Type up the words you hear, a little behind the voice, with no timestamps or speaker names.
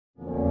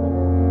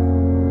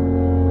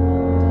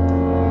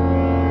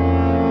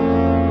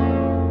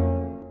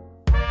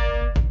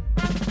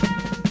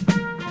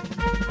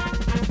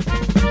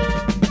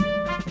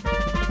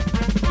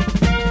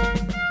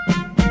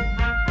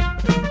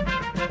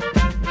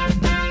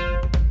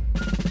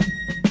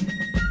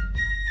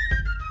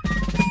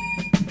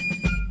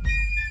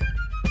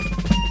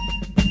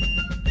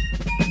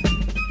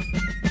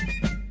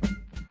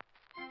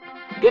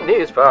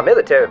for our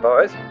military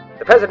boys.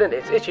 The President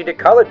has issued a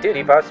call of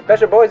duty for our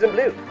special boys in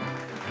blue.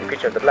 The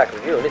creature of the Black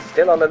Lagoon is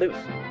still on the loose,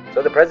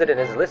 so the President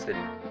has enlisted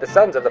the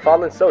sons of the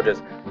fallen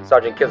soldiers,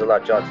 Sergeant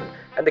Kizzelot Johnson,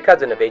 and the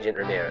cousin of Agent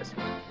Ramirez.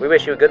 We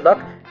wish you good luck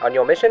on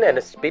your mission and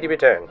a speedy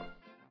return.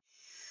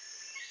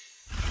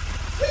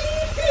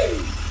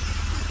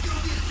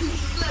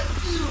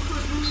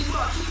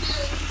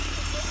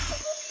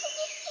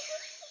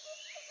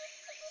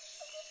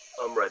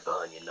 I'm right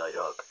behind you,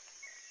 Nighthawk.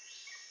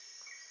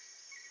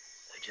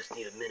 I just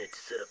need a minute to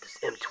set up this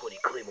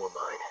M20 Claymore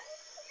mine.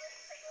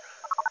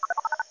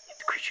 If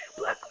the creature of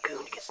the Black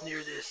Lagoon gets near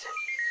this,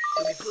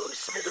 he'll be blown to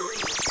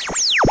smithereens.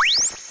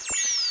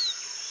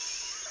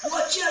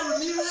 Watch out,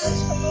 Ramirez!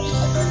 It's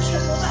the creature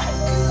of the Black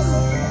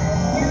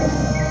Lagoon!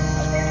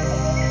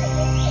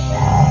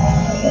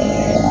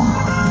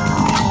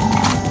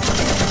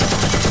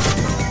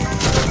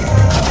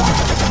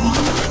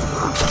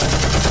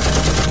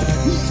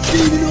 He's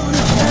feeding on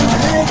us,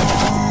 Hammerhead!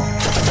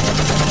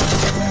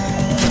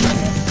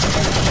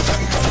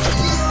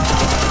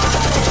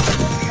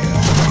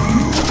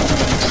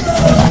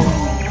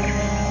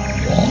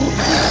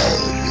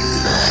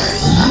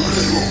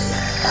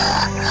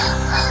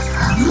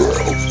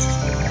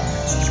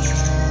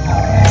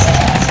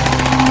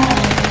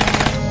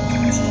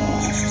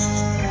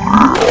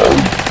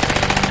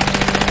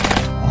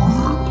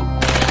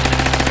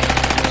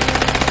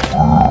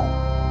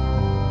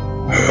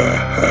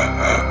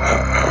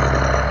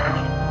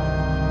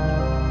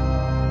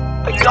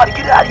 I gotta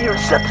get out of here and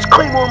set this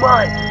Claymore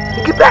mine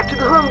and get back to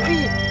the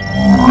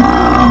Humvee.